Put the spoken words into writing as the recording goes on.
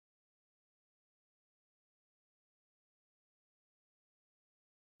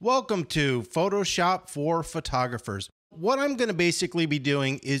Welcome to Photoshop for Photographers. What I'm going to basically be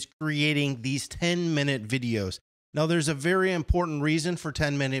doing is creating these 10-minute videos. Now, there's a very important reason for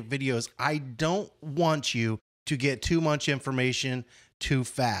 10-minute videos. I don't want you to get too much information too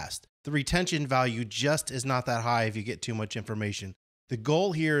fast. The retention value just is not that high if you get too much information. The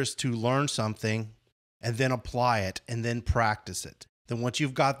goal here is to learn something and then apply it and then practice it. Then once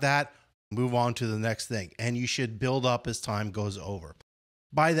you've got that, move on to the next thing. And you should build up as time goes over.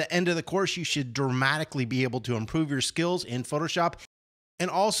 By the end of the course, you should dramatically be able to improve your skills in Photoshop and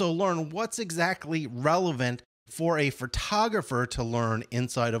also learn what's exactly relevant for a photographer to learn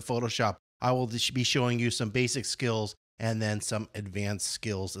inside of Photoshop. I will be showing you some basic skills and then some advanced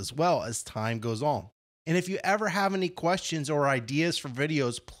skills as well as time goes on. And if you ever have any questions or ideas for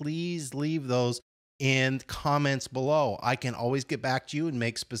videos, please leave those in comments below. I can always get back to you and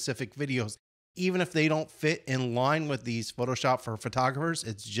make specific videos. Even if they don't fit in line with these Photoshop for photographers,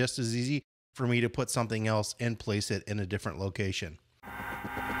 it's just as easy for me to put something else and place it in a different location.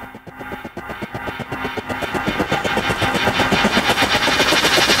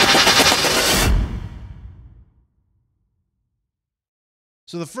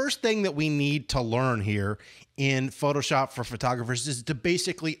 So the first thing that we need to learn here in Photoshop for photographers is to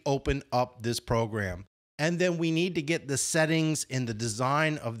basically open up this program. And then we need to get the settings and the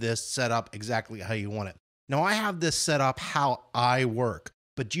design of this set up exactly how you want it. Now I have this set up how I work,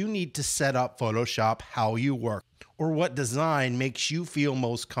 but you need to set up Photoshop how you work or what design makes you feel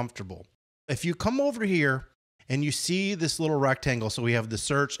most comfortable. If you come over here and you see this little rectangle, so we have the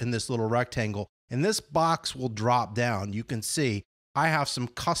search and this little rectangle, and this box will drop down. You can see I have some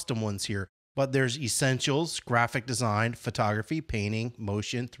custom ones here, but there's essentials, graphic design, photography, painting,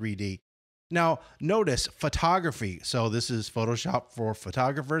 motion, 3D. Now, notice photography. So this is Photoshop for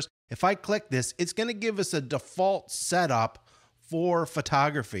photographers. If I click this, it's going to give us a default setup for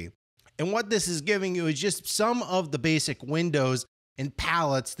photography. And what this is giving you is just some of the basic windows and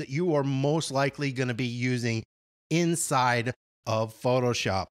palettes that you are most likely going to be using inside of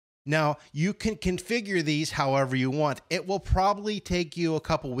Photoshop. Now, you can configure these however you want. It will probably take you a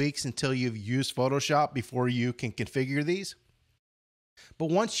couple weeks until you've used Photoshop before you can configure these. But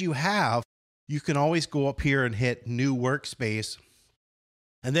once you have, you can always go up here and hit new workspace.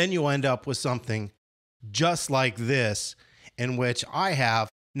 And then you'll end up with something just like this, in which I have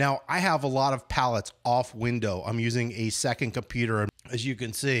a lot of palettes off window. I'm using a second computer. As you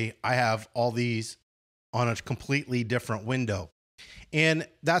can see, I have all these on a completely different window. And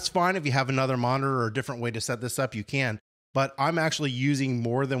that's fine. If you have another monitor or a different way to set this up, you can. But I'm actually using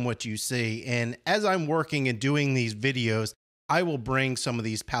more than what you see. And as I'm working and doing these videos, I will bring some of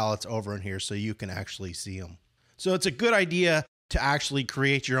these palettes over in here so you can actually see them. So it's a good idea to actually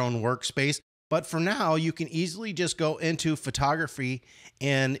create your own workspace. But for now, you can easily just go into photography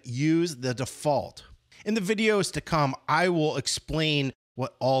and use the default. In the videos to come, I will explain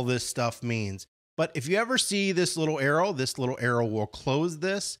what all this stuff means. But if you ever see this little arrow will close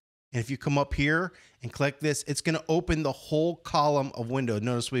this. And if you come up here and click this, it's going to open the whole column of windows.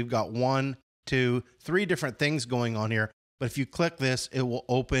 Notice we've got 1, 2, 3 different things going on here. But if you click this, it will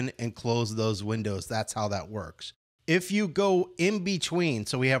open and close those windows. That's how that works. If you go in between,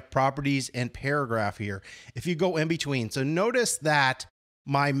 so we have properties and paragraph here. If you go in between, so notice that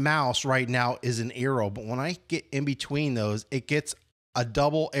my mouse right now is an arrow, but when I get in between those, it gets a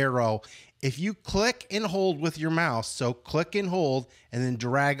double arrow. If you click and hold with your mouse, so click and hold and then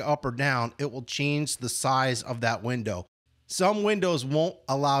drag up or down, it will change the size of that window. Some windows won't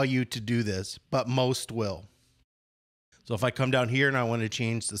allow you to do this, but most will. So if I come down here and I want to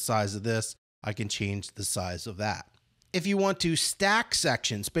change the size of this, I can change the size of that. If you want to stack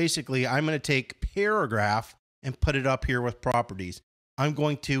sections, basically I'm going to take paragraph and put it up here with properties. I'm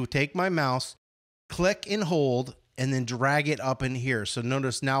going to take my mouse, click and hold, and then drag it up in here. So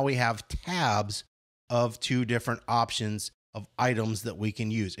notice now we have tabs of 2 different options of items that we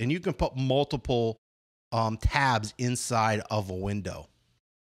can use. And you can put multiple tabs inside of a window.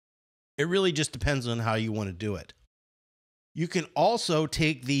 It really just depends on how you want to do it. You can also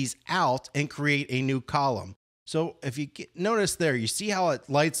take these out and create a new column. So if you notice there, you see how it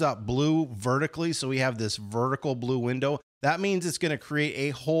lights up blue vertically? So we have this vertical blue window. That means it's going to create a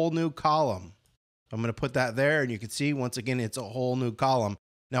whole new column. I'm going to put that there, and you can see, once again, it's a whole new column.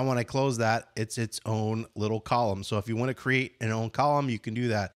 Now, when I close that, it's its own little column. So if you want to create an own column, you can do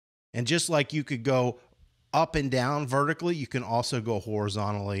that. And just like you could go up and down vertically, you can also go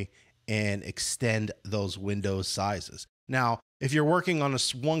horizontally and extend those window sizes. Now, if you're working on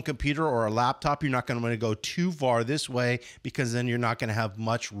one computer or a laptop, you're not going to go too far this way because then you're not going to have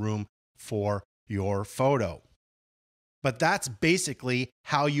much room for your photo. But that's basically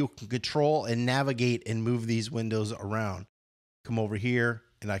how you can control and navigate and move these windows around. Come over here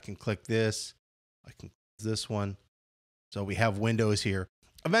and I can click this. I can click this one. So we have windows here.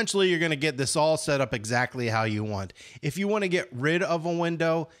 Eventually, you're going to get this all set up exactly how you want. If you want to get rid of a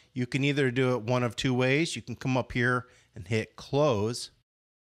window, you can either do it one of two ways. You can come up here and hit close,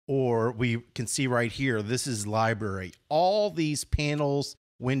 or we can see right here, this is library. All these panels,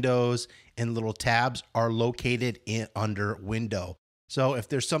 windows, and little tabs are located under window. So if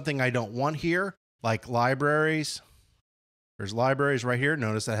there's something I don't want here, like libraries, there's libraries right here.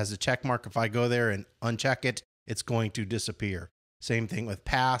 Notice that has a check mark. If I go there and uncheck it, it's going to disappear. Same thing with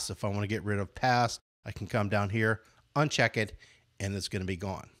pass. If I want to get rid of pass, I can come down here, uncheck it, and it's going to be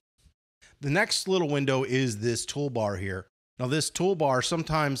gone. The next little window is this toolbar here. Now this toolbar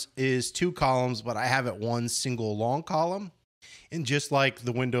sometimes is 2 columns, but I have it one single long column. And just like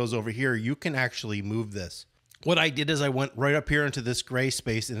the windows over here, you can actually move this. What I did is I went right up here into this gray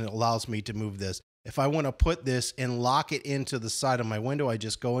space and it allows me to move this. If I want to put this and lock it into the side of my window, I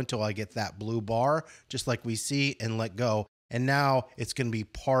just go until I get that blue bar, just like we see, and let go. And now it's going to be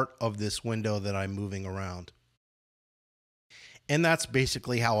part of this window that I'm moving around. And that's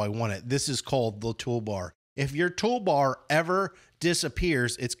basically how I want it. This is called the toolbar. If your toolbar ever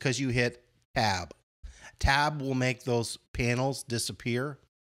disappears, it's because you hit tab. Tab will make those panels disappear.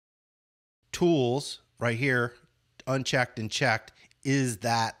 Tools right here, unchecked and checked, is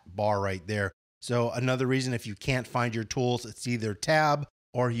that bar right there. So another reason, if you can't find your tools, it's either tab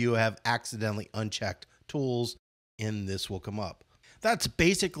or you have accidentally unchecked tools, and this will come up. That's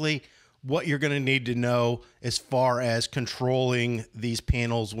basically what you're going to need to know as far as controlling these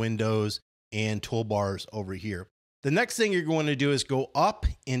panels, windows, and toolbars over here. The next thing you're going to do is go up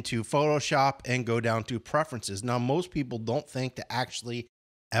into Photoshop and go down to preferences. Now, most people don't think to actually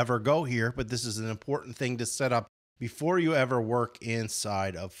ever go here, but this is an important thing to set up before you ever work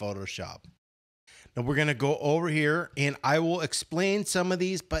inside of Photoshop. Now we're going to go over here and I will explain some of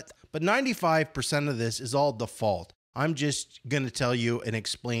these, but 95% of this is all default. I'm just going to tell you and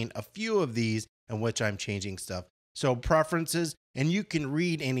explain a few of these in which I'm changing stuff. So preferences, and you can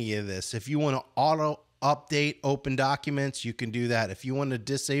read any of this. If you want to auto update open documents, you can do that. If you want to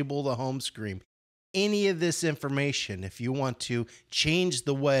disable the home screen, any of this information, if you want to change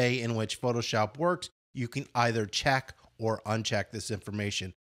the way in which Photoshop works, you can either check or uncheck this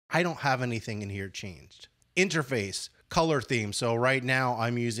information. I don't have anything in here changed. Interface, color theme. So right now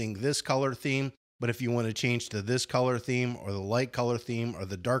I'm using this color theme, but if you want to change to this color theme or the light color theme or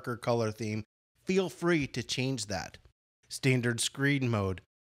the darker color theme, feel free to change that. Standard screen mode,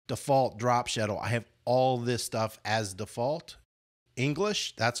 default drop shadow. I have all this stuff as default.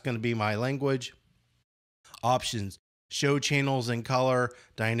 English, that's going to be my language. Options, show channels in color,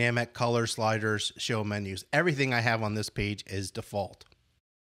 dynamic color sliders, show menus. Everything I have on this page is default.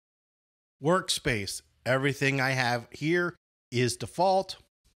 Workspace, everything I have here is default.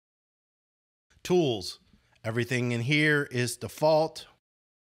 Tools, everything in here is default.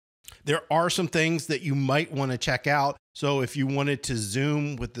 There are some things that you might want to check out. So if you wanted to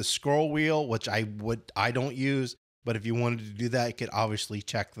zoom with the scroll wheel, which I don't use, but if you wanted to do that, you could obviously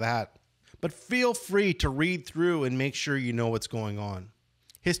check that. But feel free to read through and make sure you know what's going on.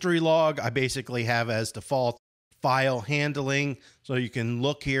 History log, I basically have as default. File handling, so you can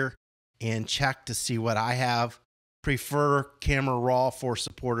look here and check to see what I have. Prefer camera raw for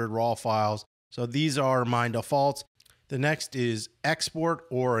supported raw files. So these are my defaults. The next is export,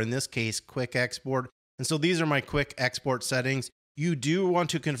 or in this case, quick export. And so these are my quick export settings. You do want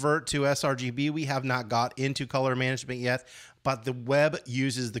to convert to sRGB. We have not got into color management yet, but the web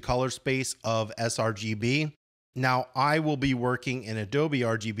uses the color space of sRGB. Now I will be working in Adobe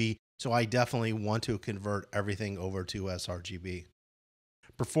RGB, so I definitely want to convert everything over to sRGB.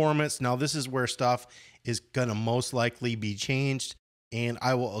 Performance, now this is where stuff is gonna most likely be changed, and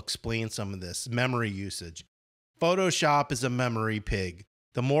I will explain some of this. Memory usage. Photoshop is a memory pig.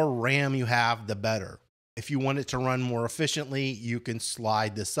 The more RAM you have, the better. If you want it to run more efficiently, you can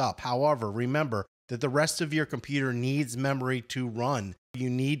slide this up. However, remember that the rest of your computer needs memory to run. You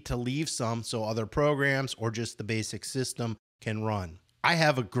need to leave some so other programs or just the basic system can run. I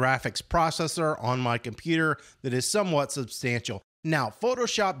have a graphics processor on my computer that is somewhat substantial. Now,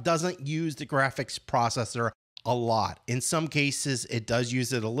 Photoshop doesn't use the graphics processor a lot. In some cases, it does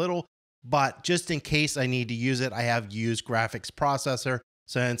use it a little, but just in case I need to use it, I have used graphics processor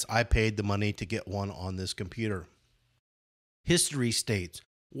since I paid the money to get one on this computer. History states.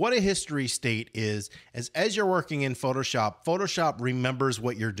 What a history state is as you're working in Photoshop, Photoshop remembers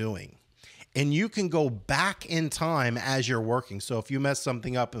what you're doing. And you can go back in time as you're working. So if you mess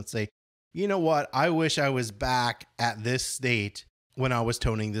something up and say, You know what? I wish I was back at this state when I was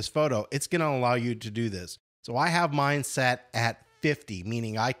toning this photo. It's going to allow you to do this. So I have mine set at 50,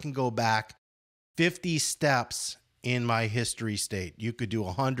 meaning I can go back 50 steps in my history state. You could do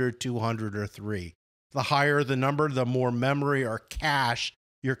 100, 200, or 3. The higher the number, the more memory or cache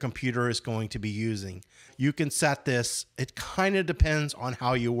your computer is going to be using. You can set this. It kind of depends on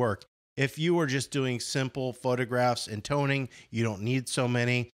how you work. If you are just doing simple photographs and toning, you don't need so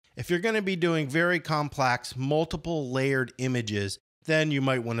many. If you're going to be doing very complex, multiple layered images, then you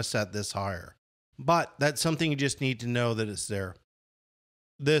might want to set this higher. But that's something you just need to know that it's there.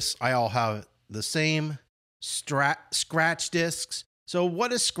 This, I all have the same scratch discs. So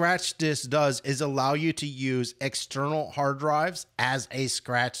what a scratch disk does is allow you to use external hard drives as a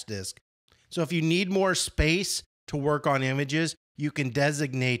scratch disk. So if you need more space to work on images, you can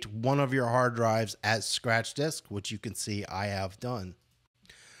designate one of your hard drives as scratch disk, which you can see I have done.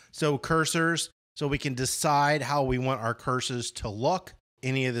 So cursors, so we can decide how we want our cursors to look.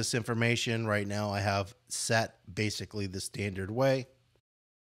 Any of this information right now I have set basically the standard way.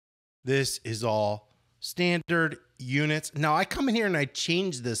 This is all standard units. Now I come in here and I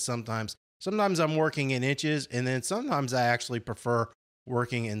change this sometimes. Sometimes I'm working in inches, and then sometimes I actually prefer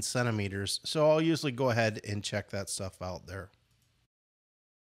working in centimeters. So I'll usually go ahead and check that stuff out there.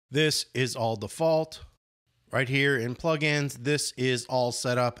 This is all default. Right here in plugins, this is all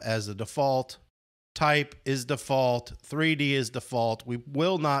set up as a default. Type is default. 3D is default. We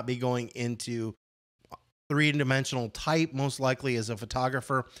will not be going into three-dimensional type, most likely as a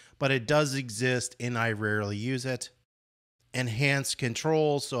photographer, but it does exist and I rarely use it. Enhanced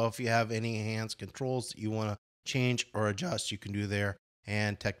controls. So if you have any enhanced controls that you want to change or adjust, you can do there.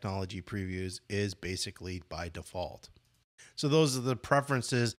 And technology previews is basically by default. So those are the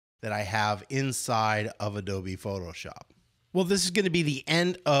preferences that I have inside of Adobe Photoshop. Well, this is going to be the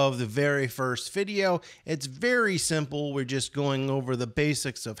end of the very first video. It's very simple. We're just going over the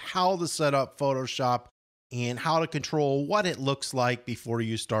basics of how to set up Photoshop and how to control what it looks like before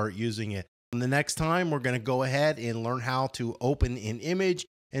you start using it. And the next time, we're going to go ahead and learn how to open an image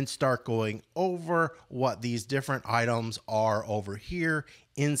and start going over what these different items are over here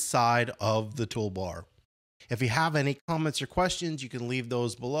inside of the toolbar. If you have any comments or questions, you can leave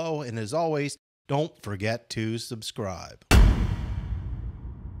those below. And as always, don't forget to subscribe.